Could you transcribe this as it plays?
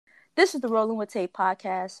This is the Rolling with Tay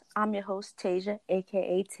podcast. I'm your host, Tasia,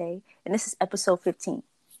 aka Tay, and this is episode 15.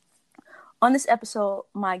 On this episode,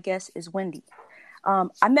 my guest is Wendy.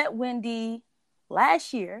 I met Wendy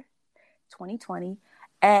last year, 2020,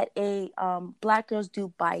 at a Black Girls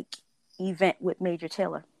Do Bike event with Major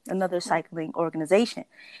Taylor, another cycling organization.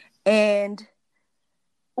 And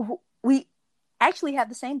we actually have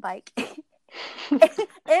the same bike. and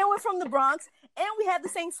we're from the Bronx, and we have the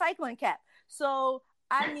same cycling cap. So,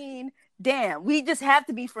 I mean, damn, we just have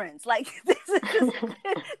to be friends. Like,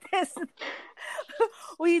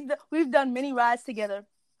 we've done many rides together.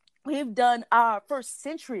 We've done our first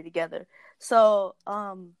century together. So,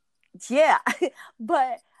 yeah.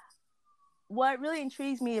 But what really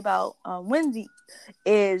intrigues me about Wendy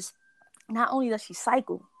is not only does she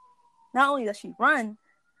cycle, not only does she run,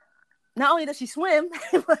 not only does she swim,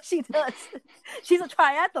 but she's a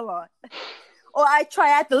triathlon. Or a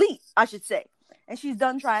triathlete, I should say. And she's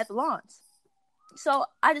done triathlons. So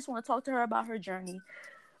I just want to talk to her about her journey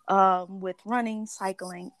with running,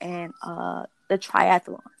 cycling, and the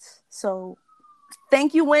triathlons. So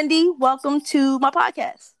thank you, Wendy. Welcome to my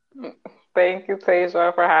podcast. Thank you,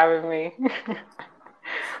 Tasia, for having me.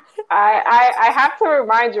 I have to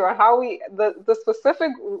remind you on how the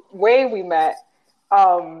specific way we met.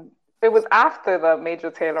 It was after the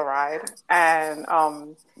Major Taylor ride, and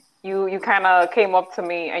you kind of came up to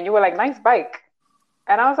me and you were like, "Nice bike,"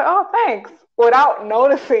 and I was like, "Oh, thanks," without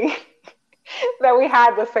noticing that we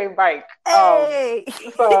had the same bike. Hey!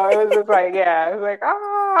 So it was just like, yeah, it was like,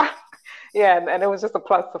 yeah, and it was just a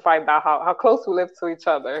plus to find out how close we lived to each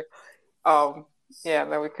other. Yeah,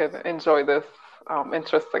 that we could enjoy this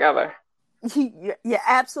interest together. You're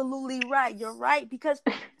absolutely right. You're right, because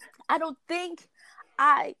I don't think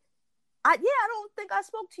I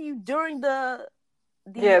spoke to you during the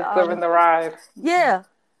during the ride.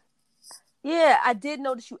 Yeah, I did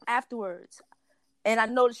notice you afterwards, and I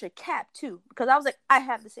noticed your cap too, because I was like, I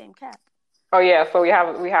have the same cap. Oh yeah, so we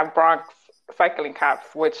have Bronx cycling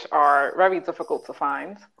caps, which are very difficult to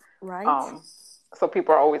find. Right. So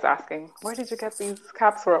people are always asking, where did you get these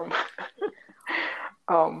caps from?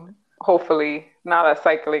 Hopefully now that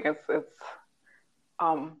cycling is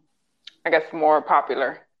I guess more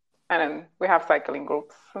popular, and then we have cycling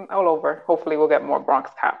groups all over. Hopefully we'll get more Bronx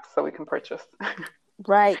caps so we can purchase.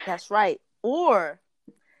 Right, that's right. Or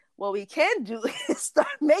what we can do is start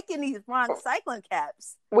making these Bronx cycling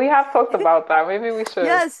caps. We have talked about that. Maybe we should.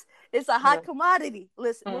 Yes, it's a hot commodity.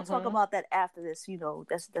 Listen, we'll talk about that after this. You know,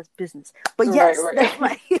 that's business. But yes, that's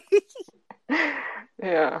right.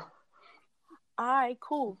 Yeah. All right,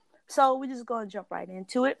 cool. So we're just going to jump right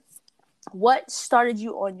into it. What started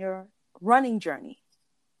you on your running journey?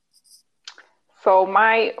 So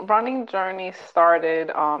my running journey started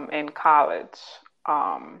in college.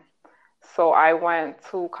 So I went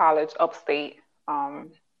to college upstate,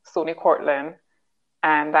 SUNY Cortland,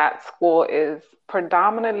 and that school is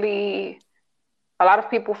predominantly a lot of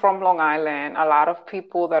people from Long Island, a lot of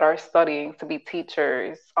people that are studying to be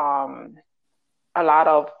teachers, a lot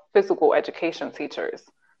of physical education teachers.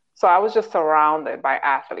 So I was just surrounded by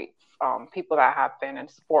athletes, people that have been in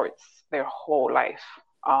sports their whole life.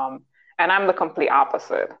 And I'm the complete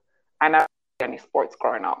opposite. I never did any sports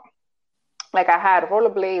growing up. Like I had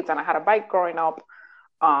rollerblades and I had a bike growing up,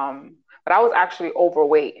 but I was actually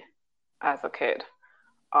overweight as a kid.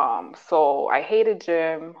 So I hated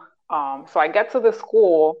gym. So I get to the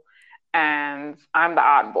school and I'm the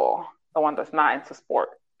oddball, the one that's not into sport,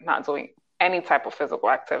 not doing any type of physical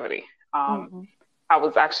activity. I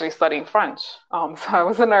was actually studying French. So I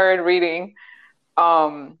was a nerd reading.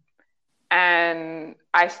 And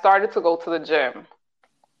I started to go to the gym,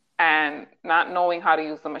 and not knowing how to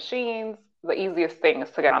use the machines, the easiest thing is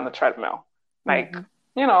to get on the treadmill. Like,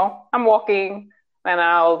 I'm walking and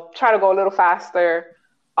I'll try to go a little faster.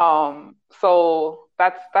 So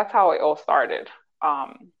that's how it all started.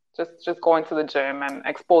 Just going to the gym and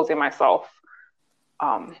exposing myself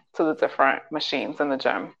to the different machines in the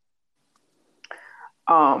gym.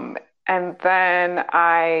 And then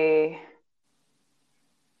I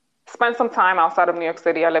spent some time outside of New York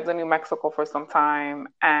City. I lived in New Mexico for some time,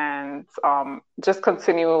 and just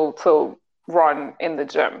continued to run in the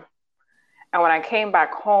gym. And when I came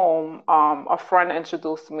back home, a friend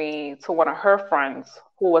introduced me to one of her friends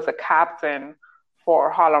who was a captain for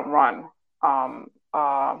Harlem Run,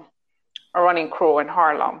 a running crew in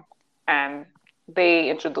Harlem. And they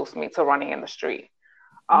introduced me to running in the street.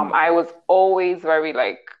 I was always very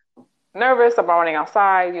nervous about running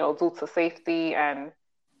outside, due to safety, and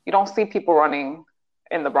you don't see people running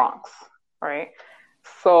in the Bronx, right?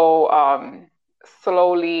 So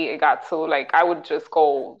slowly it got to like I would just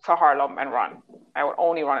go to Harlem and run. I would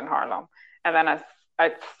only run in Harlem. And then as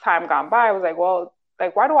time gone by, I was like, well,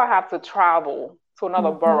 like why do I have to travel to another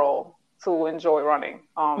Mm-hmm. borough to enjoy running?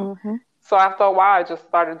 Mm-hmm. So after a while, I just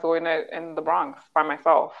started doing it in the Bronx by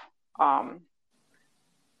myself. Um,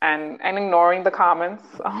 and ignoring the comments.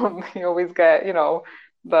 You always get,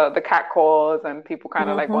 the cat calls and people kind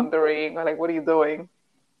of like Mm-hmm. wondering, like, what are you doing?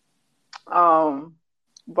 Um,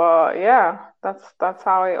 but yeah, that's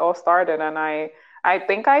how it all started. And I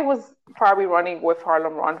think I was probably running with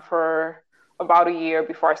Harlem Run for about a year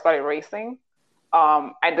before I started racing.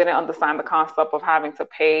 I didn't understand the concept of having to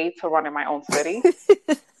pay to run in my own city.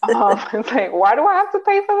 It's like, why do I have to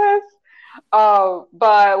pay for this?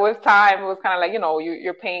 But with time, it was kind of like,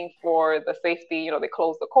 you're paying for the safety. They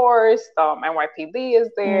closed the course. NYPD is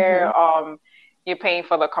Mm-hmm. there. You're paying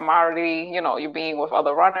for the camaraderie. You're being with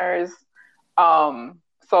other runners.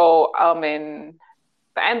 So in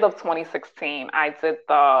the end of 2016, I did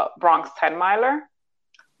the Bronx 10 miler,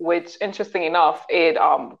 which interesting enough, it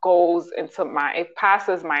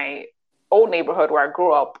passes my old neighborhood where I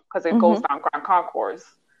grew up because it goes Mm-hmm. down Grand Concourse.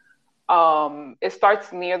 It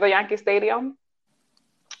starts near the Yankee Stadium,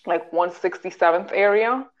 like 167th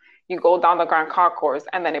area. You go down the Grand Concourse,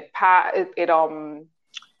 and then it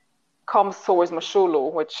comes towards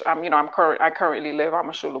Mashulu, which I currently live on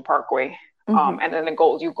Mashulu Parkway. Mm-hmm. And then it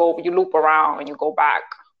goes, you loop around and you go back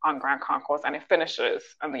on Grand Concourse, and it finishes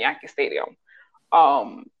in the Yankee Stadium.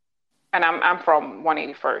 Um, and I'm from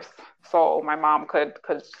 181st, so my mom could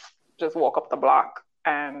just walk up the block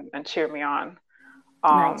and cheer me on.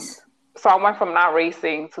 Um, Nice. so I went from not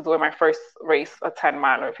racing to doing my first race, a 10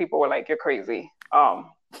 miler. People were like, "You're crazy."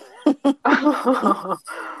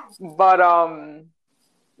 But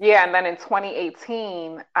yeah, and then in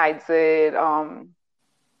 2018, I did.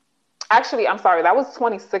 Actually, I'm sorry, that was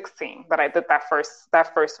 2016 that I did that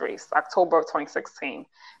first race, October of 2016.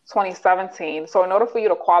 2017. So in order for you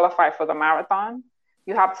to qualify for the marathon,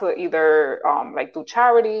 you have to either like do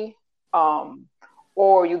charity, um,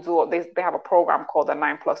 or they have a program called the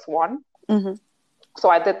 9+1. Mm-hmm. So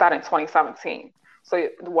I did that in 2017. So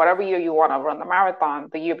whatever year you want to run the marathon,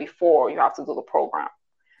 the year before you have to do the program.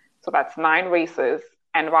 So that's 9 races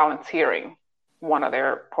and volunteering, one of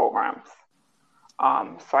their programs.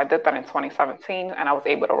 So I did that in 2017, and I was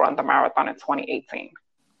able to run the marathon in 2018.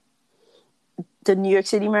 The New York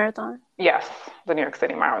City Marathon? Yes, the New York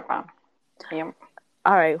City Marathon. Yep.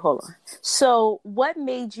 All right, hold on. So, what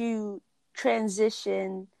made you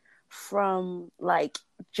transition from like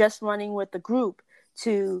just running with the group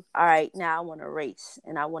to, all right, now I want to race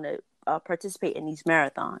and I want to participate in these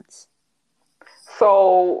marathons?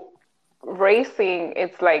 So racing,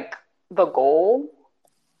 it's like the goal.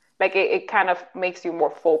 Like it kind of makes you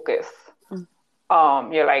more focused.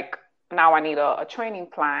 Mm. You're like, now I need a training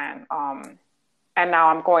plan. And now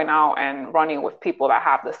I'm going out and running with people that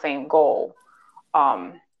have the same goal.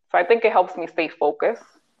 So I think it helps me stay focused.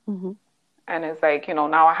 Mm-hmm. And it's like,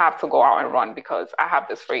 now I have to go out and run because I have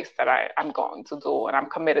this race that I'm going to do and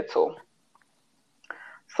I'm committed to.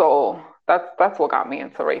 So that's what got me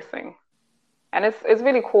into racing. And it's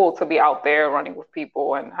really cool to be out there running with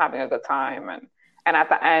people and having a good time. And at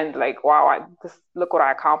the end, like, wow, I just look what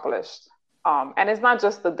I accomplished. And it's not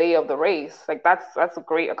just the day of the race. Like that's a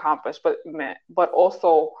great accomplishment, but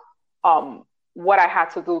also what I had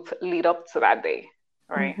to do to lead up to that day,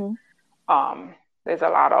 right? Mm-hmm. There's a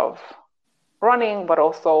lot of running, but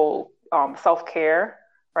also self-care,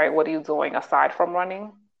 right? What are you doing aside from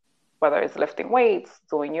running? Whether it's lifting weights,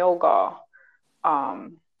 doing yoga,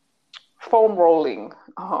 um, foam rolling,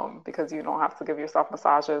 because you don't have to give yourself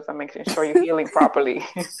massages and making sure you're healing properly.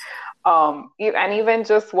 And even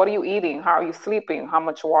just what are you eating? How are you sleeping? How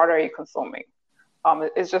much water are you consuming?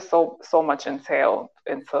 It's just so much entailed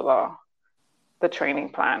into the training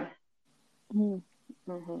plan. Mm.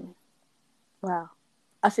 Mm-hmm. Wow.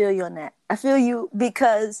 I feel you on that. I feel you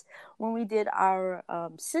because when we did our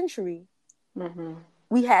century, Mm-hmm.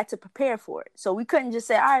 we had to prepare for it. So we couldn't just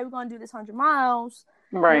say, all right, we're going to do this 100 miles.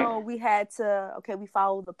 Right. No, we had to, okay, we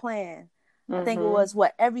followed the plan. I think it Mm-hmm. was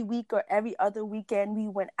every week or every other weekend we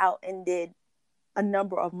went out and did a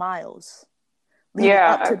number of miles leading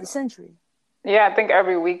up to Yeah. the century. Yeah, I think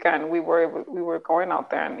every weekend we were going out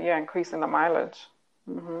there and increasing the mileage.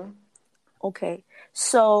 Mm-hmm. Okay.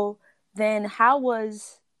 So then how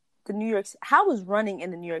was running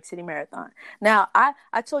in the New York City Marathon? Now,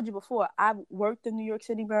 I told you before, I've worked the New York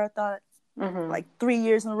City Marathon Mm-hmm. like 3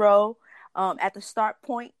 years in a row at the start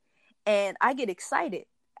point, and I get excited.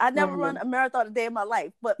 I never run Mm-hmm. a marathon a day in my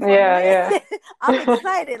life, but for Yeah, men, yeah. I'm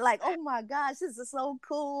excited. Like, oh my gosh, this is so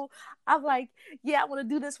cool. I'm like, yeah, I want to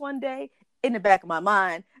do this one day. in the back of my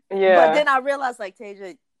mind. But Yeah. then I realized, like,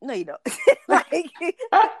 Tasia, no, you don't. Like, no,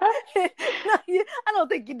 I don't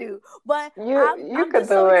think you do. But You I'm could just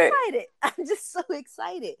so do it. excited. I'm just so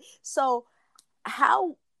excited. So,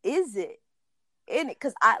 how is it in it?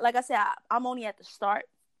 Because like I said, I'm only at the start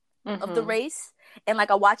of the race, and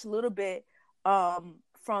like I watch a little bit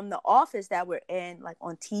from the office that we're in, like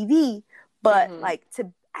on TV, but like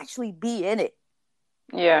to actually be in it.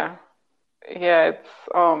 Yeah. Yeah,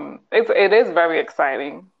 it is very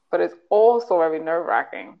exciting, but it's also very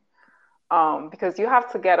nerve-wracking. Because you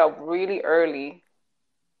have to get up really early,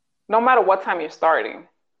 no matter what time you're starting.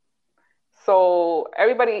 So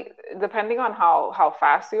everybody, depending on how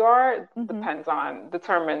fast you are,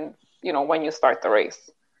 determines, when you start the race.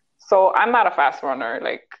 So I'm not a fast runner.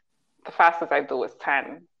 Like the fastest I do is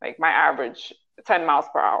 10. Like my average 10 miles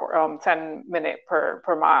per hour, 10 minute per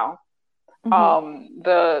mile.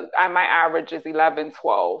 My average is 11,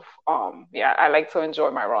 12. Yeah, I like to enjoy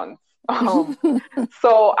my runs.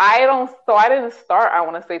 So I didn't start, I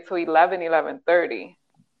want to say, till 11:30.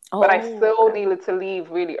 But I still needed to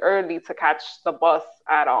leave really early to catch the bus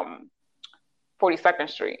at 42nd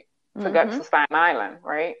Street to get to Staten Island,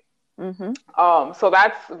 right? So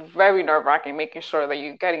that's very nerve-wracking, making sure that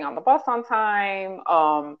you're getting on the bus on time.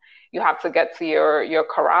 You have to get to your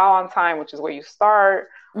corral on time, which is where you start.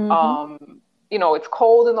 It's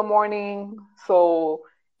cold in the morning, so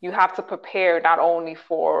you have to prepare not only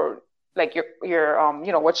for like your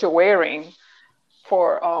what you're wearing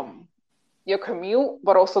for your commute,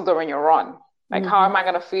 but also during your run. Like, how am I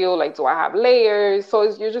gonna feel? Like, do I have layers? So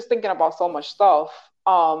you're just thinking about so much stuff.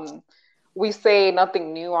 We say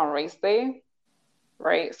nothing new on race day,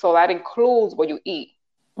 right? So that includes what you eat.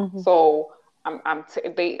 So I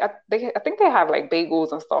think they have like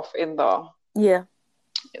bagels and stuff in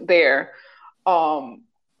there.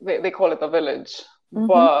 They call it the village,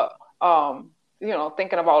 but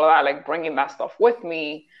thinking about all that, like bringing that stuff with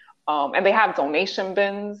me. And they have donation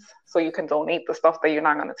bins, so you can donate the stuff that you're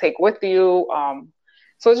not going to take with you.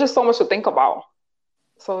 So it's just so much to think about.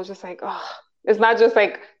 So it's just like, it's not just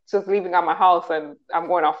like just leaving out my house and I'm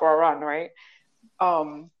going out for a run, right?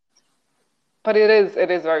 But it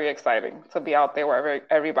is very exciting to be out there where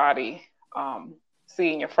everybody,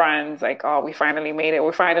 seeing your friends, like, oh, we finally made it,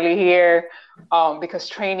 we're finally here, because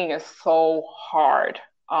training is so hard.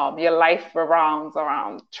 Your life revolves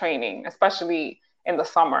around training, especially in the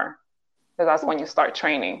summer, because that's when you start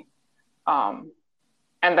training. And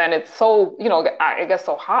then it's so, it gets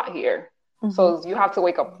so hot here. So you have to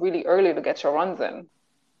wake up really early to get your runs in.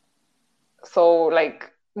 So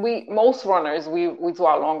like most runners, we do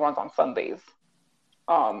our long runs on Sundays.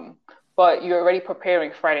 But you're already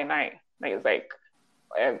preparing Friday night. Like, it's like,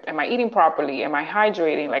 am I eating properly? Am I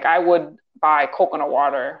hydrating? Like, I would buy coconut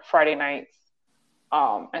water Friday nights,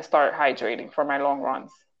 and start hydrating for my long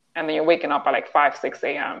runs. And then you're waking up at like 5, 6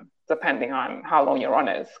 a.m., depending on how long your run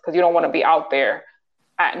is. Because you don't want to be out there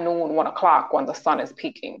at noon, 1 o'clock when the sun is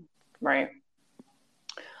peaking, right?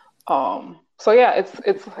 So yeah,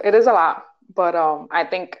 it is a lot. But I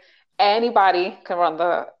think anybody can run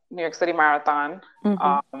the New York City Marathon.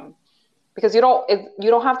 Because you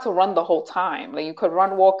don't have to run the whole time. Like, you could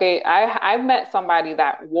walk it. I met somebody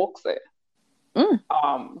that walks it.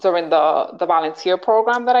 During the volunteer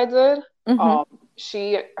program that I did.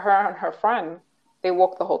 Her and her friend, they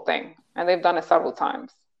walked the whole thing, and they've done it several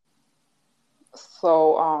times.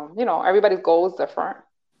 So everybody's goal is different.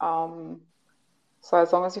 So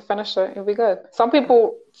as long as you finish it, you'll be good. Some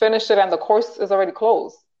people finish it and the course is already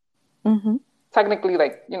closed. Technically,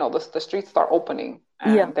 like, the streets start opening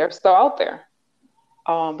and they're still out there.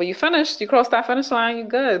 But you finished, you crossed that finish line, you're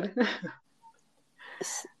good.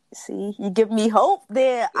 See, you give me hope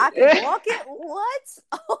there. I can walk it. What?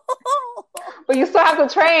 But you still have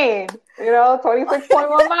to train,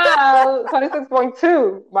 26.1 miles,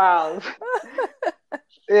 26.2 miles.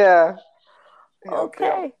 Yeah.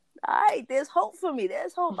 Okay. All right. There's hope for me.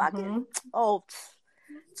 There's hope. I can,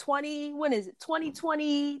 when is it?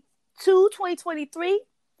 2022, 2023?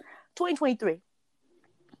 2023.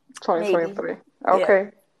 2023. Maybe. Okay.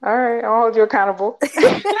 Yeah. All right. I'll hold you accountable.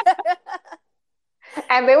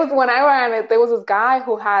 And when I ran it, there was this guy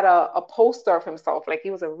who had a poster of himself. Like, he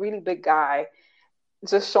was a really big guy,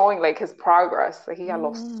 just showing like his progress. Like, he had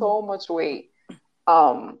lost so much weight.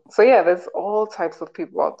 So yeah, there's all types of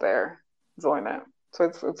people out there doing it. So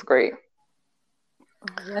it's great.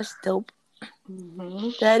 That's dope.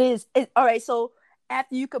 That is. All right. So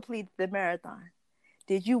after you completed the marathon,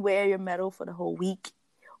 did you wear your medal for the whole week,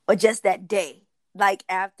 or just that day? Like,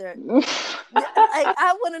 after, like,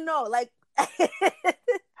 I want to know, like.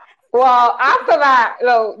 Well, after that,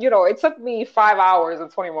 it took me 5 hours and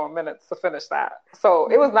 20 more minutes to finish that. So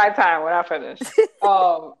it was nighttime when I finished.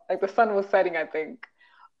 Like the sun was setting, I think.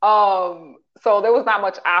 So there was not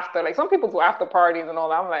much after. Like some people do after parties and all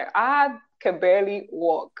that. I'm like, I can barely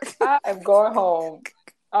walk. I am going home.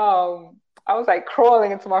 I was like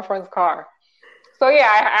crawling into my friend's car. So yeah,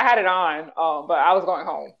 I had it on, but I was going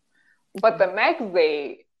home. But the next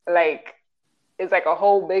day, like, it's like a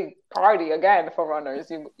whole big party again for runners.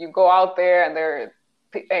 You go out there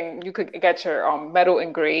and you could get your medal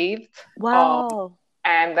engraved. Wow.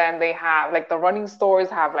 And then they have like the running stores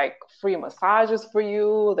have like free massages for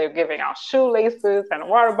you. They're giving out shoelaces and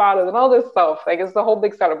water bottles and all this stuff. Like it's a whole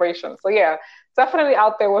big celebration. So yeah, definitely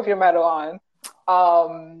out there with your medal on.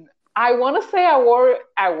 I want to say I wore it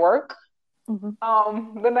at work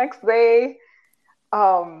the next day.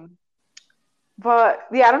 But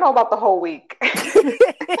yeah, I don't know about the whole week.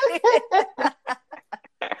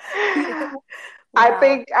 Wow. I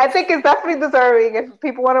think it's definitely deserving. If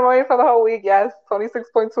people want to run it for the whole week, yes,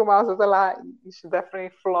 26.2 miles is a lot. You should definitely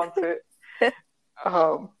flaunt it.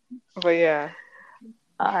 But yeah.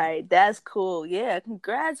 All right, that's cool. Yeah,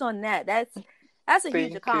 congrats on that. That's a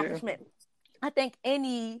huge accomplishment. I think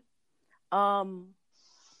anything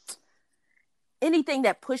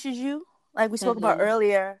that pushes you, like we spoke about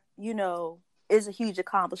earlier, is a huge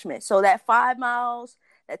accomplishment. So that 5 miles,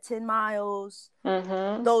 that 10 miles,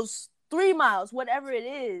 those 3 miles, whatever it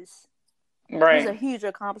is a huge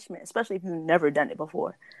accomplishment, especially if you've never done it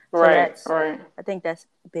before. So right. I think that's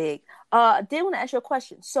big. I did want to ask you a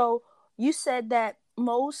question. So you said that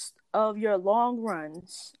most of your long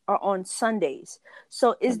runs are on Sundays.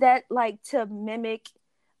 So is that like to mimic,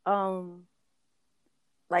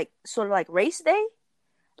 like sort of like race day?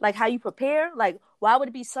 Like how you prepare? Like why would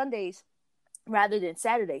it be Sundays rather than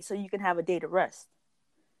Saturdays so you can have a day to rest?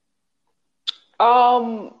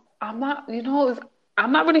 I'm not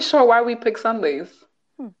really sure why we pick Sundays.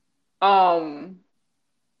 But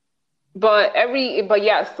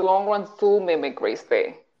yes, the long runs do mimic race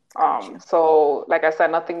day. So like I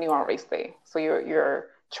said, nothing new on race day. So you're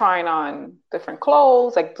trying on different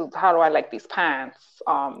clothes. Like, how do I like these pants?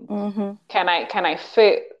 Can I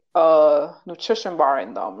fit a nutrition bar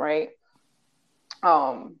in them, right?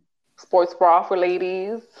 Sports bra for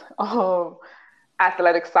ladies,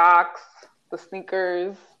 athletic socks, the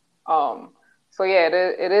sneakers. So yeah,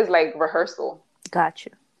 it is like rehearsal. Gotcha.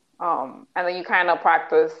 And then you kind of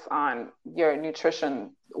practice on your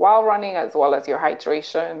nutrition while running as well as your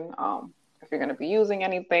hydration. If you're going to be using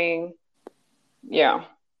anything. Yeah.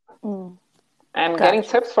 And getting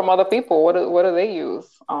tips from other people. What do they use?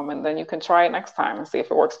 And then you can try it next time and see if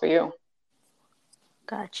it works for you.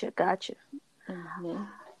 Gotcha.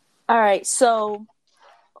 All right. So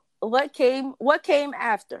what came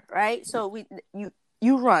after, right? So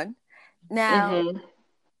you run. Now,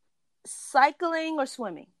 cycling or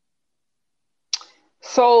swimming?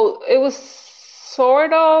 So it was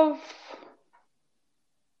sort of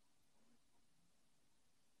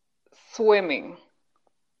swimming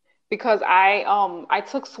because I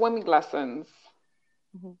took swimming lessons.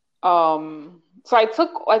 So I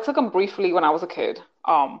took them briefly when I was a kid.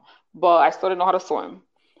 But I still didn't know how to swim.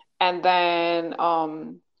 And then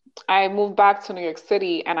I moved back to New York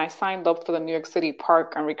City and I signed up for the New York City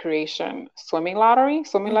Park and Recreation swimming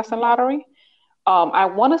lesson lottery. I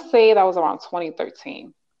want to say that was around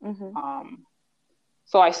 2013.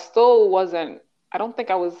 So I still wasn't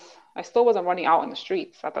running out in the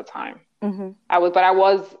streets at the time. I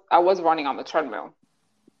was running on the treadmill.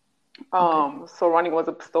 So running was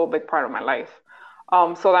still a big part of my life.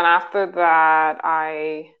 So then after that,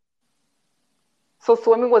 so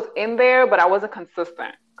swimming was in there, but I wasn't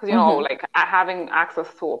consistent because, like having access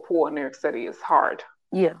to a pool in New York City is hard.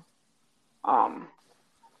 Yeah.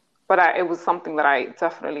 But it was something that I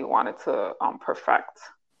definitely wanted to perfect.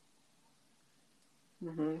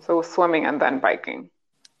 So it was swimming and then biking.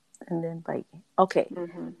 Okay.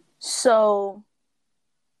 So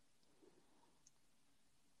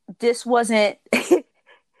this wasn't...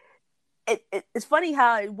 It's funny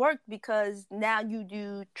how it worked because now you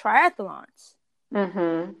do triathlons.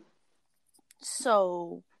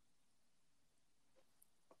 So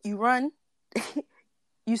you run,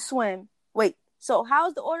 you swim. Wait, so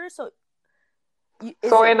how's the order? So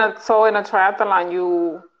in a triathlon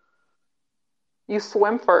you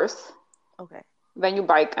swim first. Okay. Then you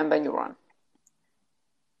bike and then you run.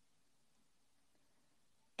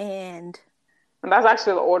 And that's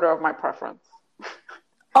actually the order of my preference.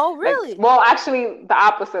 Oh, really? Well, actually the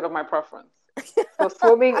opposite of my preference. So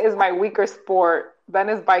swimming is my weaker sport, then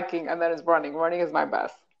is biking, and then is running. Running is my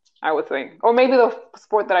best, I would think. Or maybe the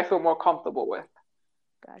sport that I feel more comfortable with.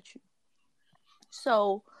 Got you.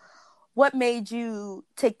 So, what made you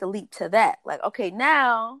take the leap to that? Like, okay,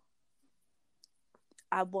 now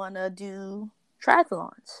I want to do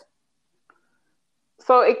triathlons.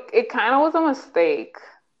 So it kind of was a mistake.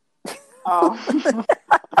 Um,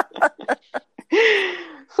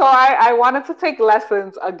 so I wanted to take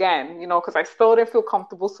lessons again, because I still didn't feel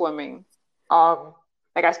comfortable swimming.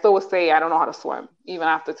 Like I still would say I don't know how to swim even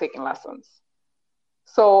after taking lessons.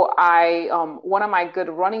 So I one of my good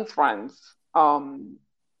running friends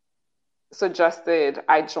suggested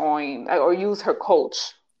I join or use her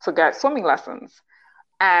coach to get swimming lessons.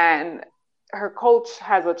 And her coach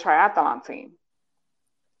has a triathlon team.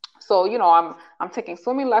 So, I'm taking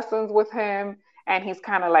swimming lessons with him, and he's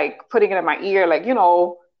kind of like putting it in my ear, like, you're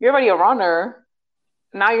already a runner.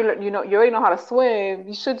 Now you already know how to swim.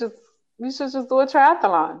 You should just do a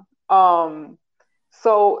triathlon.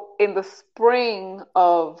 So in the spring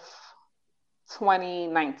of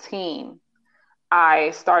 2019,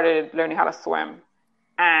 I started learning how to swim.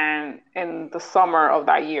 And in the summer of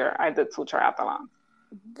that year, I did 2 triathlons.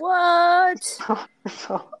 What?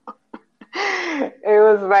 So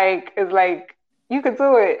it's like you could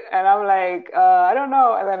do it, and I'm like, I don't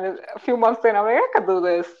know. And then a few months in, I'm like, I could do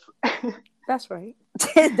this. That's right.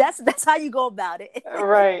 that's how you go about it.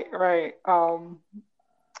 Right.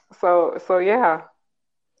 So yeah.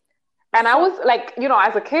 And I was like,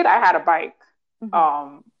 as a kid, I had a bike.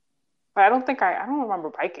 Mhm. But I don't remember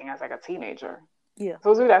biking as like a teenager. Yeah. So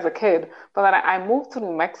it was really as a kid. But then I moved to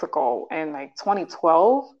New Mexico in like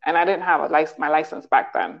 2012, and I didn't have my license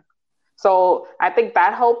back then. So I think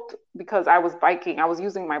that helped because I was biking. I was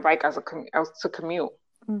using my bike to commute.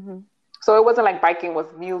 Mm-hmm. So it wasn't like biking was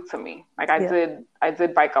new to me. Like Yeah. I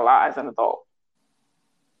did bike a lot as an adult.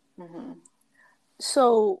 Mm-hmm.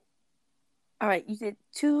 So, all right, you did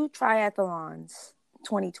 2 triathlons,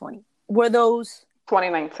 2020. Were those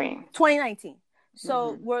 2019. 2019?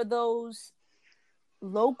 So Mm-hmm. were those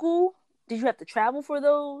local? Did you have to travel for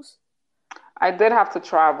those? I did have to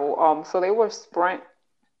travel. So they were sprint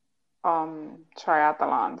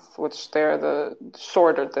triathlons, which they're the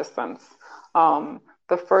shorter distance.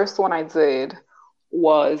 The first one I did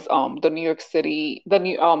was the New York City, the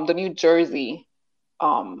New Jersey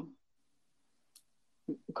um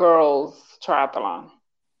girls triathlon.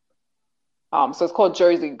 So it's called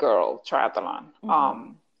Jersey Girl Triathlon.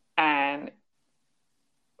 Mm-hmm. And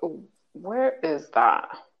where is that?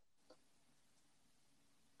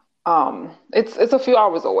 It's a few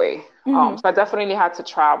hours away. Mm-hmm. So I definitely had to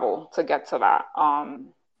travel to get to that.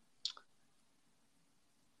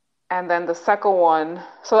 And then the second one,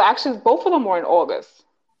 so actually both of them were in August.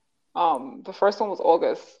 The first one was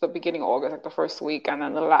August, the beginning of August, like the first week, and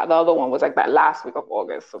then the other one was like that last week of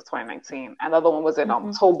August of 2019, and the other one was in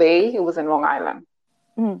Mm-hmm. Tobay. It was in Long Island.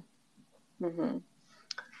 Mm-hmm. Hmm.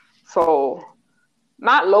 So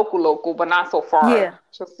not local, but not so far. Yeah.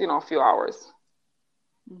 Just a few hours.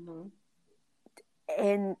 Hmm.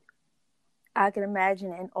 And I can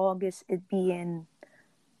imagine in August it being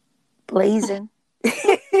blazing.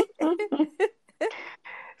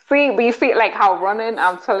 But you see, like how running,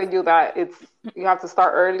 I'm telling you that you have to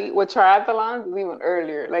start early. With triathlons, it's even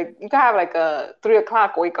earlier. Like you can have like a 3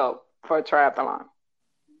 o'clock wake up for a triathlon.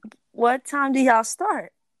 What time do y'all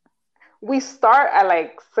start? We start at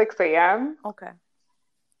like 6 a.m. Okay.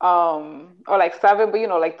 Or like 7,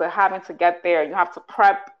 but like the having to get there, you have to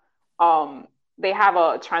prep. They have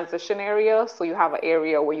a transition area, so you have an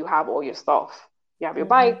area where you have all your stuff. You have your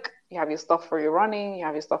Mm-hmm. bike, you have your stuff for your running, you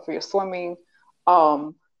have your stuff for your swimming.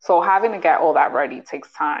 So having to get all that ready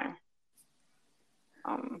takes time.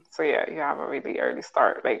 So yeah, you have a really early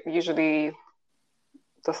start. Like usually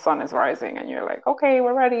the sun is rising and you're like, okay,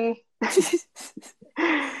 we're ready.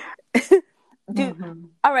 Dude, Mm-hmm.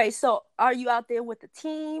 all right. So, are you out there with the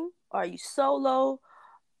team? Are you solo?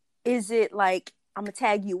 Is it like I'm gonna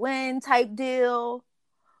tag you in type deal?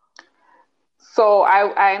 So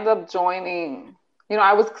I ended up joining.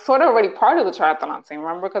 I was sort of already part of the triathlon team,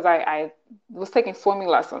 remember? Because I was taking swimming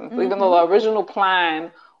lessons. Even Mm-hmm. though the original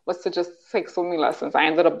plan was to just take swimming lessons, I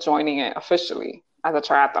ended up joining it officially as a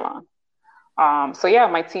triathlon. So yeah,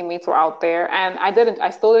 my teammates were out there, and I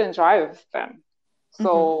still didn't drive then. Mm-hmm.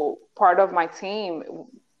 So part of my team,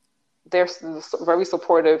 they're very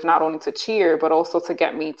supportive, not only to cheer, but also to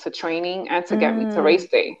get me to training and to get me to race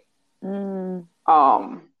day. Mm-hmm.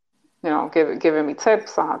 Um, giving me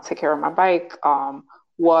tips on how to take care of my bike,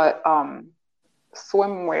 what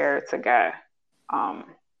swimwear to get.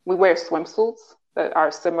 We wear swimsuits that are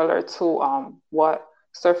similar to what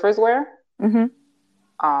surfers wear.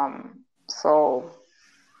 Mm-hmm. So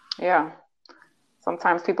yeah,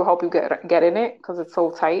 sometimes people help you get in it because it's so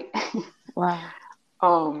tight. Wow.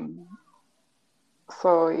 Um,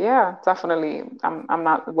 so yeah, definitely. I'm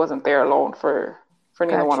not wasn't there alone for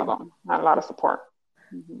neither Got one of you. them. Had a lot of support.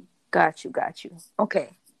 Hmm. Got you. Got you.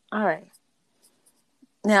 Okay. All right.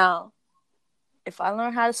 Now, if I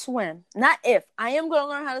learn how to swim, not if, I am going to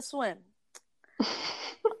learn how to swim.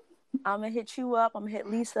 I'm going to hit you up. I'm going to hit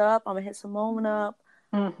Lisa up. I'm going to hit Simone up.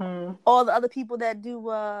 Hmm. All the other people that do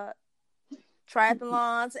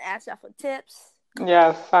triathlons, ask y'all for tips.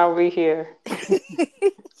 Yes, I'll be here.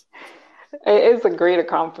 It is a great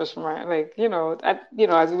accomplishment. Like,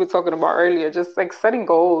 as we were talking about earlier, just like setting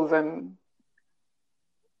goals and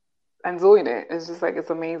doing it. It's just like it's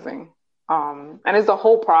amazing. And it's the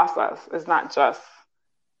whole process. It's not just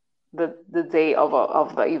the day of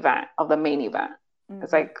the event, of the main event.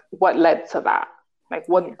 It's like what led to that. Like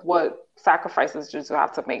Yeah. what sacrifices did you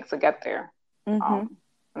have to make to get there? Mm-hmm.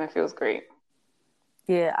 And it feels great.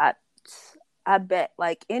 Yeah, I bet.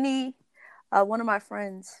 Like any one of my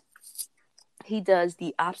friends, he does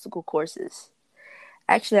the obstacle courses.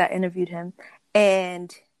 Actually, I interviewed him,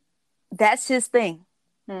 and that's his thing.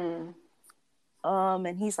 Hmm.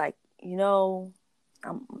 And he's like,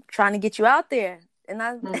 I'm trying to get you out there, and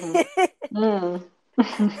I Mm-hmm. Mm.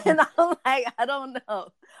 and I'm like, I don't know,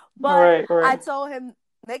 but Right, I right. told him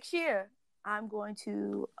next year I'm going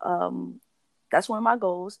to. That's one of my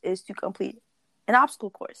goals is to complete an obstacle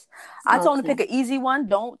course. I told him to Okay. pick an easy one.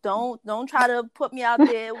 Don't try to put me out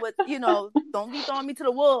there with Don't be throwing me to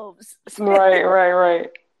the wolves. Right, right, right.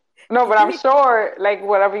 No, but I'm sure, like,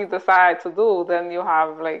 whatever you decide to do, then you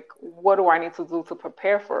have, like, what do I need to do to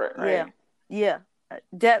prepare for it, Yeah, right? yeah.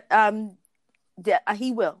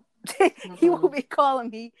 He will. He will Mm-hmm. be calling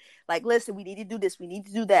me like, listen, we need to do this, we need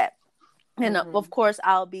to do that, and Mm-hmm. of course,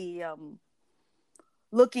 I'll be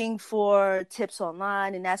looking for tips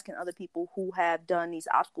online and asking other people who have done these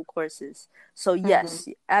obstacle courses. So Mm-hmm. yes,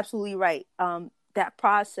 absolutely right. That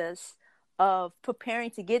process of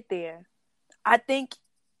preparing to get there, I think,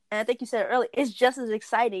 and I think you said it earlier, it's just as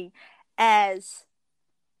exciting as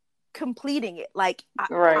completing it.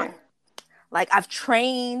 Right. Like I've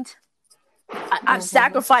trained, I've Mm-hmm.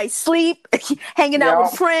 sacrificed sleep, hanging out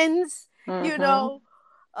with Yeah. friends, you Mm-hmm. know.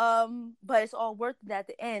 But it's all worth it at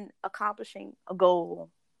the end, accomplishing a goal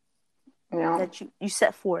Yeah. that you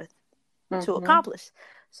set forth to Mm-hmm. accomplish.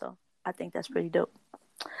 So I think that's pretty dope.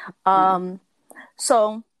 Yeah.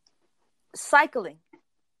 So cycling,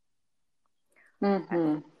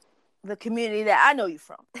 Mm-hmm. the community that I know you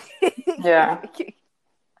from. Yeah.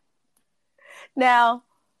 Now,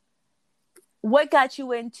 what got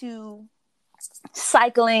you into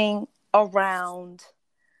cycling around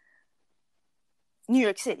New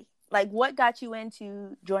York City? Like, what got you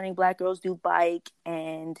into joining Black Girls Do Bike?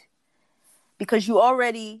 And because you were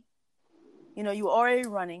already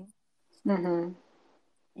running, Mm-hmm.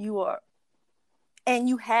 you were, and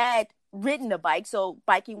you had ridden a bike, so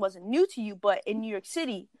biking wasn't new to you. But in New York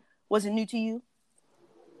City, was it new to you?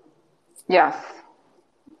 Yes.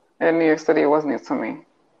 In New York City, it was new to me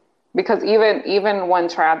because even when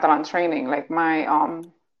triathlon training, like my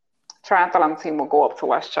triathlon team will go up to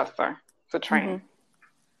Westchester to Mm-hmm. train.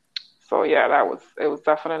 So yeah, it was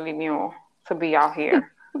definitely new to be out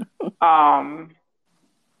here. Um,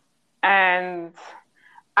 and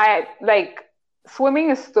I like swimming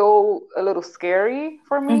is still a little scary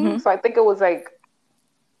for me. Mm-hmm. So I think it was like,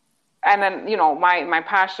 and then my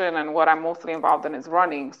passion and what I'm mostly involved in is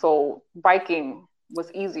running. So biking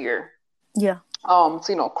was easier Yeah.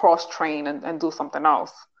 to cross train and do something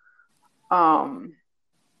else. Um,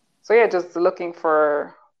 so yeah, just looking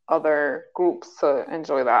for other groups to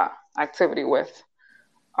enjoy that activity with.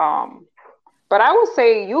 Um, but I would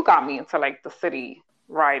say you got me into like the city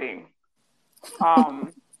riding.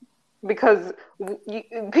 Um, because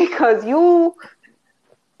because you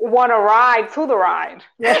want to ride to the ride.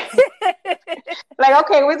 Like,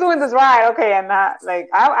 okay, we're doing this ride, okay, and not like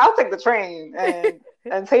I'll take the train, and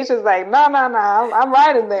Tasha's like, no, no, no, I'm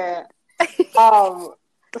riding there. Um,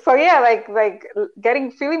 so yeah, like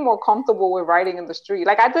getting feeling more comfortable with riding in the street.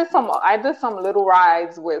 Like I did some little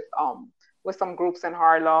rides with some groups in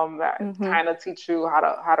Harlem that Mm-hmm. kind of teach you how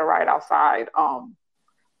to ride outside.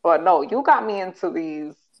 But no, you got me into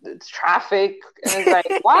these traffic, and it's like,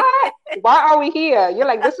 why are we here? You're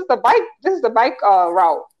like, this is the bike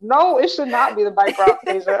route. No, it should not be the bike route,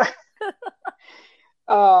 Asia.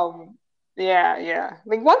 um, yeah, yeah.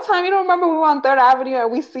 Like one time, you don't remember we were on Third Avenue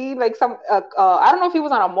and we see like some I don't know if he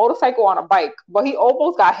was on a motorcycle or on a bike, but he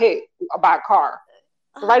almost got hit by a car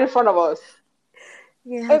right in front of us.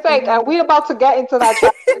 Yeah, I It's like, think and we about to get into that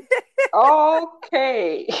traffic.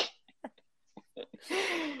 Okay.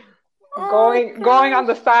 Oh going on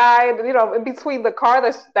gosh. the side, in between the car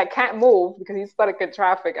that can't move because he's stuck in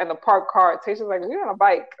traffic and the parked car. Tasha's like, we're on a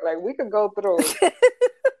bike, like we could go through.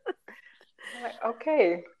 I'm like,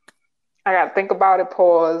 okay. I gotta think about it,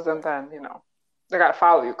 pause, and then I gotta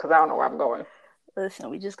follow you because I don't know where I'm going. Listen,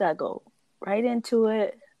 we just gotta go right into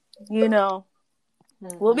it. You know,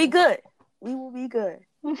 we'll be Hmm. good. We will be good.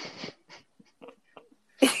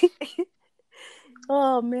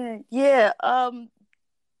 Oh man, yeah.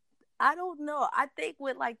 I don't know. I think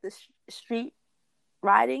with like the street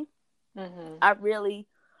riding, Hmm. I really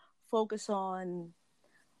focus on,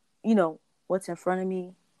 what's in front of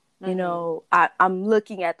me. Hmm. I'm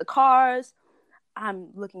looking at the cars. I'm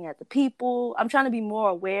looking at the people. I'm trying to be more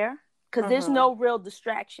aware because there's Hmm. no real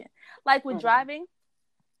distraction. Like with Hmm. driving,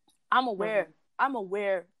 I'm aware. Hmm. I'm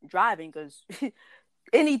aware driving because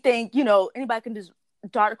anything, anybody can just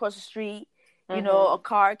dart across the street. A Hmm.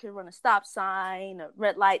 car can run a stop sign, a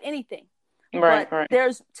red light, anything. Right, But right.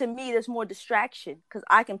 there's more distraction because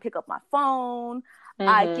I can pick up my phone.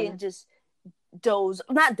 I can Hmm. just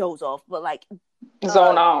not doze off, but like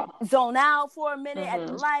Zone out. zone out for a minute at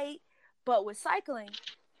the Hmm. light. But with cycling,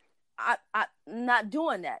 I'm not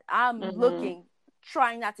doing that. I'm Hmm. looking,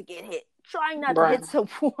 trying not to get hit, trying not to Right. hit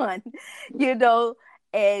someone, you know,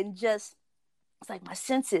 and just it's like my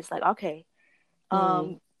senses, like, okay,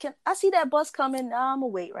 Hmm. can I see that bus coming? Nah, I'm gonna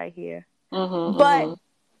wait right here. Hmm. But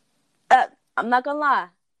Hmm. I'm not gonna lie,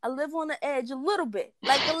 I live on the edge a little bit,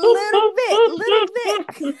 like a little bit, little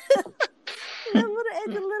bit, live on the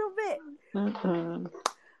edge a little bit, Hmm.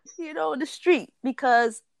 the street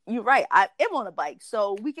because you're right. I am on a bike,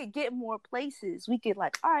 so we could get more places. We could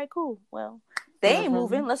like, all right, cool. Well, they ain't Hmm.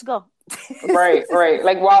 moving. Let's go. Right, right.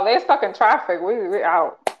 Like while they're stuck in traffic, we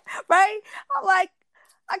out. Right? I'm like,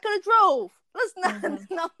 I could have drove. Let's not,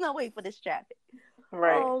 Hmm. no, wait for this traffic.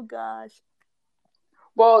 Right. Oh gosh.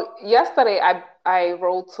 Well, yesterday I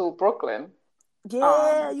rode to Brooklyn.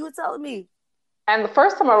 Yeah, Um, you were telling me. and the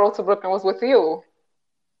first time I rode to Brooklyn was with you.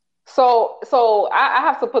 So I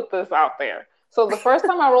have to put this out there. So the first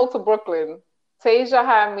time I rode to Brooklyn, Tasia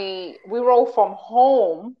had me. We rode from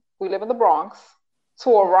home. We live in the Bronx to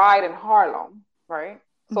a ride in Harlem, right?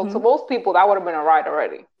 So to Mm-hmm. most people, that would have been a ride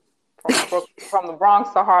already from the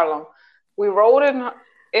Bronx to Harlem. We rode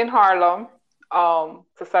in Harlem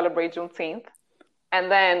to celebrate Juneteenth, and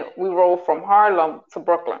then we rode from Harlem to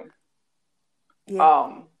Brooklyn. Yeah.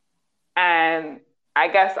 Um, and I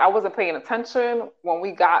guess I wasn't paying attention when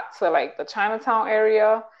we got to like the Chinatown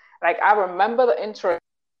area. Like I remember the intro.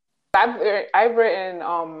 I've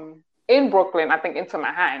written in Brooklyn, I think into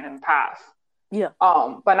Manhattan in the past. Yeah.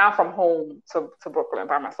 But not from home to Brooklyn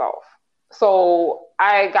by myself. So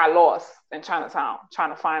I got lost in Chinatown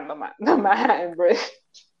trying to find the Manhattan Bridge.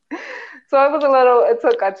 So it was a little.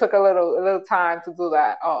 I took a little time to do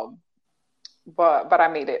that. But I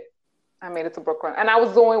made it. I made it to Brooklyn, and I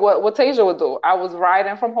was doing what Tasia would do. I was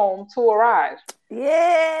riding from home to a ride to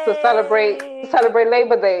Yay! celebrate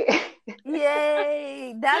Labor Day.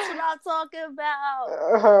 Yay! That's what I'm talking about.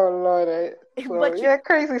 Oh Lord! So But you yeah,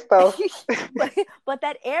 crazy stuff. but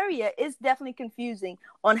that area is definitely confusing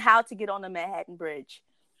on how to get on the Manhattan Bridge.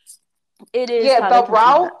 It is Yeah, kind of the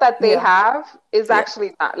confusing. route that they Yeah. have is Yeah.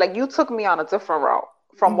 actually not like you took me on a different route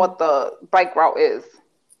from Mm-hmm. what the bike route is.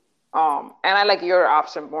 And I like your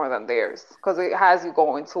option more than theirs because it has you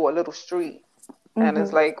going to a little street, and it's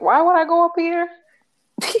Mm-hmm. like, why would I go up here?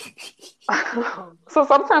 So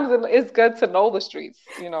sometimes it's good to know the streets,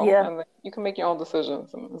 Yeah. and then you can make your own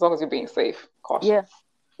decisions as long as you're being safe, cautious. Yeah.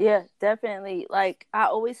 Yeah. Definitely. Like I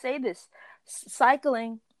always say this,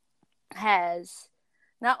 cycling has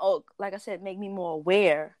not like I said, make me more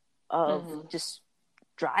aware of Hmm. just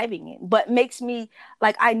driving it, but makes me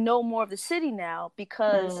like I know more of the city now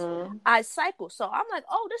because Hmm. I cycle. So I'm like,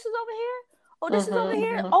 oh, this is over here. Oh, this is over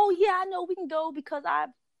here. Hmm. Oh yeah, I know we can go because I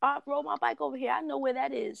rode my bike over here. I know where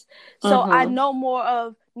that is. So I Hmm. know more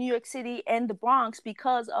of New York City and the Bronx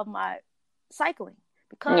because of my cycling.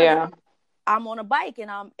 Because Yeah. I'm on a bike and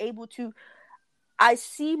I'm able to I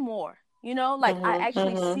see more, like I Hmm.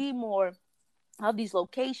 actually Hmm. see more of these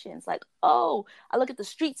locations. Like, oh, I look at the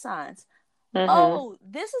street signs. Hmm. Oh,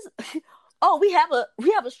 this is oh, we have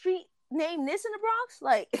a street named this in the Bronx?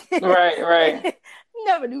 Right, right. Like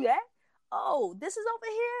never knew that. Oh, this is over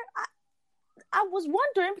here. I was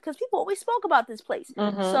wondering because people always spoke about this place.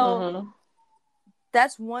 Hmm. So Hmm.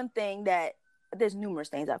 that's one thing that there's numerous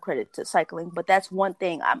things I credit to cycling, but that's one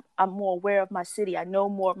thing I'm more aware of my city. I know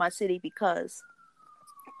more of my city because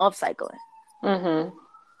of cycling. Hmm.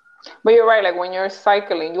 But you're right, like when you're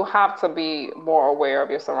cycling, you have to be more aware of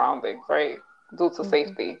your surroundings, right? Due to Mm-hmm.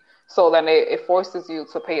 safety. So then it forces you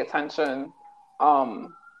to pay attention.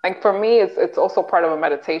 Um, like for me, it's also part of a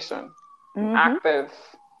meditation, an Mm-hmm. active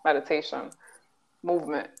meditation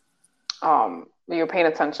movement. You're paying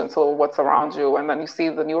attention to what's around you, and then you see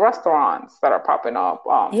the new restaurants that are popping up,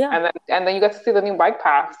 Yeah. and then you get to see the new bike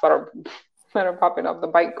paths that are popping up, the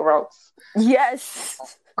bike routes.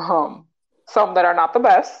 Yes. Um, some that are not the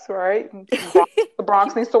best, right? The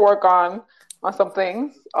Bronx needs to work on some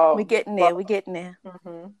things. We're getting But there. We're getting there.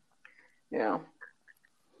 yeah.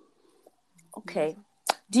 Okay.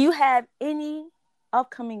 Do you have any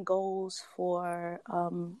upcoming goals for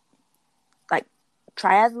like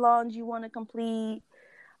triathlons you want to complete?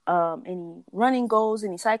 Any running goals,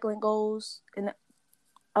 any cycling goals in the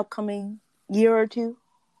upcoming year or two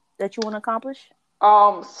that you want to accomplish?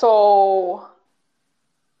 So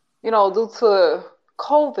due to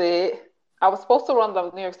COVID, I was supposed to run the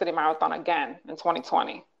New York City Marathon again in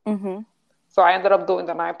 2020. Mm-hmm. So I ended up doing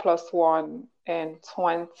the 9+1 in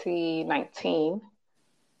 2019.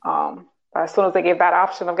 But as soon as they gave that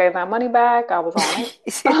option of getting that money back, I was on it.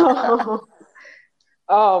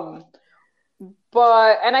 Um,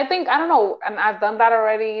 and I think, I don't know, and I've done that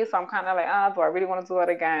already, so I'm kind of like, do I really want to do it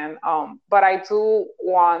again? But I do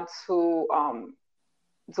want to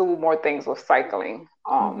do more things with cycling.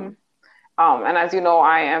 Mm-hmm. And as you know,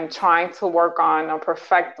 I am trying to work on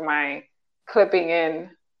perfect my clipping in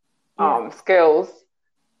skills.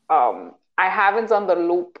 I haven't done the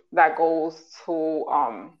loop that goes to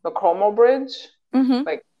the Como Bridge, Mm-hmm.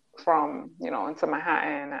 like from into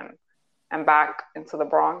Manhattan and back into the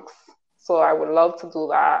Bronx. So I would love to do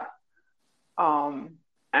that,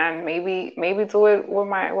 and maybe do it with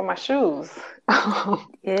my shoes.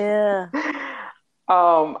 Yeah.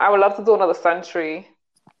 I would love to do another century.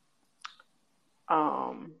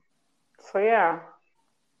 Um, so yeah.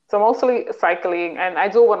 So mostly cycling, and I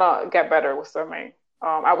do want to get better with swimming.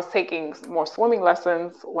 I was taking more swimming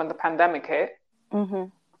lessons when the pandemic hit, Mm-hmm.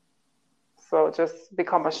 so just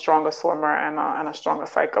become a stronger swimmer and a stronger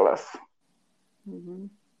cyclist. Mm-hmm.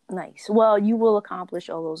 Nice. Well, you will accomplish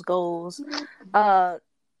all those goals.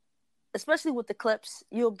 Especially with the clips,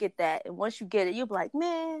 you'll get that, and once you get it, you'll be like,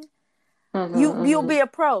 man, you'll be a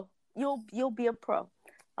pro. You'll be a pro.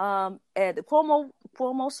 At the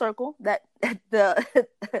Cuomo Circle, that the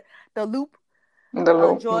the loop, The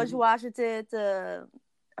loop, George Washington to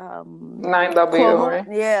 9W, Cuomo. right?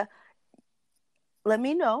 Yeah, let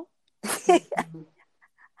me know.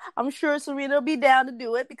 I'm sure Serena will be down to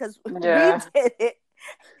do it because we Yeah. did it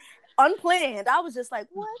unplanned. I was just like,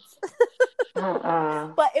 what?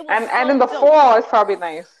 But it was And in so the dope. fall, it's probably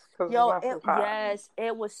nice because it's Yo, not too hot. yes,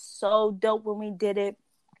 it was so dope when we did it.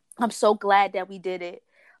 I'm so glad that we did it.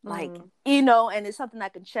 Like, and it's something I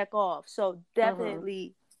can check off. So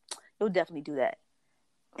definitely, you'll definitely do that.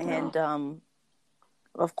 And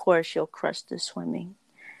of course, you'll crush the swimming.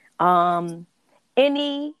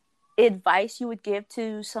 Any advice you would give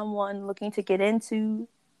to someone looking to get into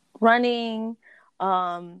running,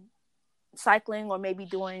 cycling, or maybe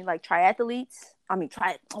doing like triathletes? I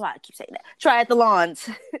keep saying that. Triathlons.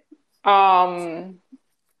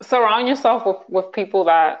 Surround yourself with people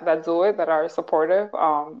that do it, that are supportive.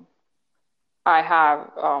 I have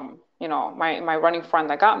my running friend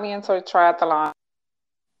that got me into triathlon.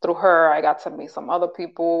 Through her, I got to meet some other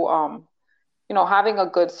people. Having a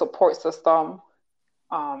good support system.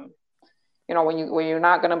 When you're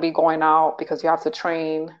not gonna be going out because you have to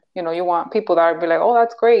train. You want people that would be like, oh,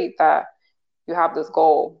 that's great that you have this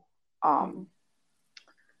goal. So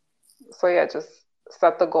yeah, just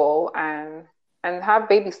set the goal and have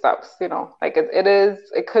baby steps. Like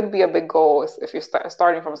it could be a big goal if you're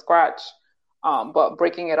starting from scratch, but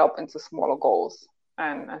breaking it up into smaller goals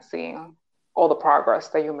and seeing all the progress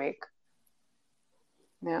that you make.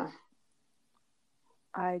 Yeah.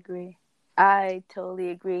 I agree. I totally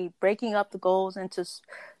agree. Your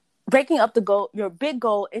big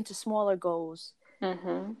goal into smaller goals.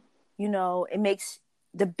 Mm-hmm. It makes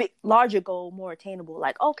the larger goal more attainable.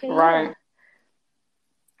 Like, okay, Right.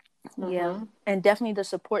 yeah, and definitely the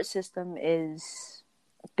support system is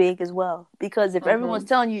big as well. Because if everyone's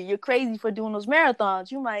telling you you're crazy for doing those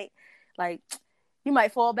marathons, you might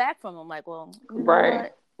fall back from them. Like, well, you know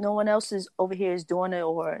what? No one else is over here is doing it,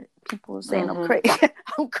 or people are saying I'm crazy.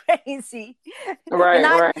 I'm crazy.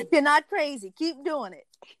 Right. You're not crazy. Keep doing it.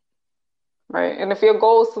 Right. And if your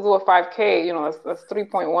goal is to do a 5K, that's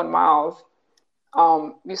 3.1 miles.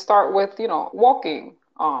 You start with, walking.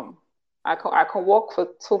 I can walk for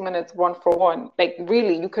 2 minutes, run for one. Like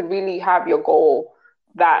really, you could really have your goal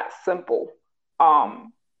that simple.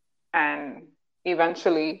 And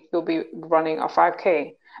eventually you'll be running a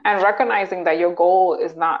 5K. And recognizing that your goal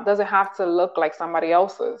doesn't have to look like somebody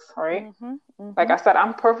else's, right? Mm-hmm, Like mm-hmm. I said,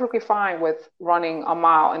 I'm perfectly fine with running a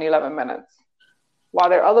mile in 11 minutes. While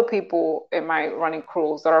there are other people in my running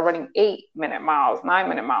crews that are running 8-minute miles,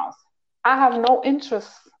 9-minute miles. I have no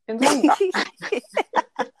interest in doing that.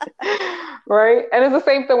 Right? And it's the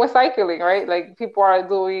same thing with cycling, right? Like people are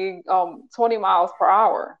doing 20 miles per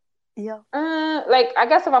hour. Yeah. Like I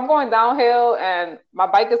guess if I'm going downhill and my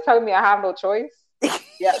bike is telling me I have no choice,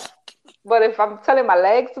 yes. But if I'm telling my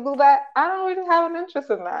legs to do that, I don't really have an interest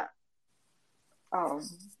in that. Um,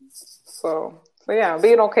 so yeah,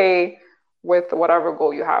 being okay with whatever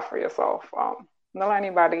goal you have for yourself. Don't let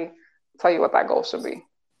anybody tell you what that goal should be.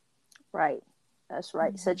 Right. That's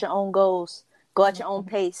right. Set your own goals. Go at your own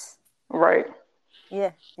pace. Right.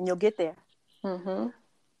 Yeah, and you'll get there. Mm-hmm.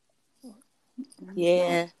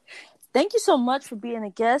 Yeah. Thank you so much for being a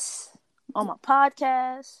guest on my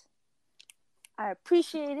podcast. I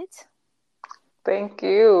appreciate it. Thank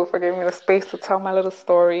you for giving me the space to tell my little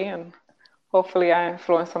story, and hopefully I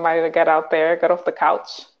influence somebody to get out there, get off the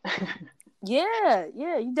couch. Yeah,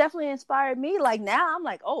 you definitely inspired me. Like now I'm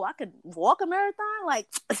like, oh, I could walk a marathon, like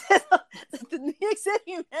the New York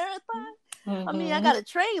City Marathon. Mm-hmm. I mean, I got to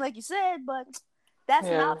train, like you said, but that's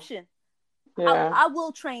an option. Yeah. I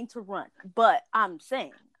will train to run, but I'm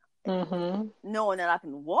saying, knowing that I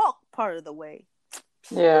can walk part of the way.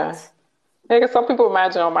 Yeah. Yeah, because some people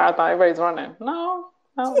imagine on marathon, everybody's running. No,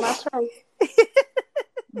 not true.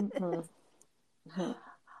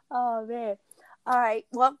 Oh, man. All right.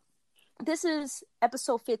 Well, this is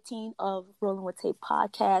episode 15 of Rolling with Tay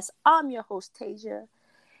podcast. I'm your host, Tasia,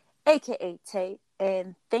 a.k.a. Tay,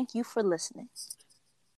 and thank you for listening.